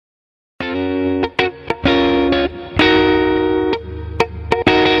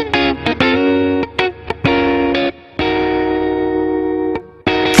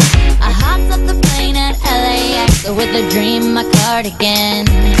the dream, my cardigan.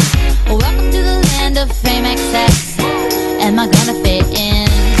 Welcome to the land of fame excess. Am I gonna fit in?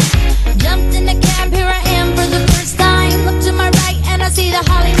 Jumped in the cab, here I am for the first time. Look to my right and I see the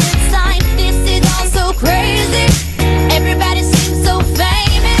Hollywood sign. This is all so crazy. Everybody seems so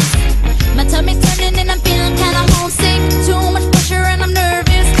famous. My tummy's turning and I'm feeling kinda homesick. Too much pressure and I'm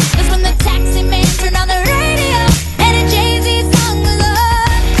nervous. That's when the taxi man turned on the radio and a Jay-Z song was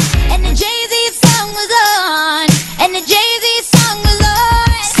on. And the Jay-Z song was on. And the Jay-Z song was on.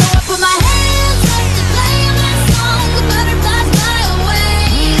 So I put my hands up to play my song. The butterflies fly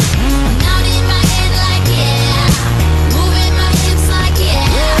away. Out in my head like yeah. Moving my hips like yeah.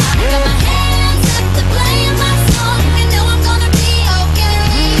 Got my hands up to play my song. You know I'm gonna be okay.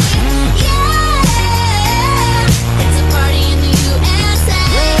 Yeah. It's a party in the USA.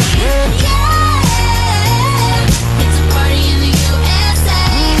 Yeah. It's a party in the USA.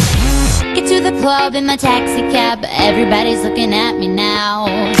 Get to the club in my taxi cab. Everybody's looking at me now.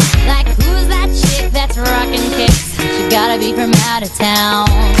 Like, who's that chick that's rockin' kicks? She gotta be from out of town.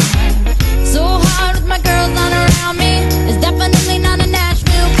 So hard with my girls on around me. It's definitely not a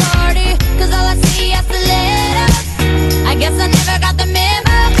Nashville party. Cause all I see is stilettos. I guess I never got the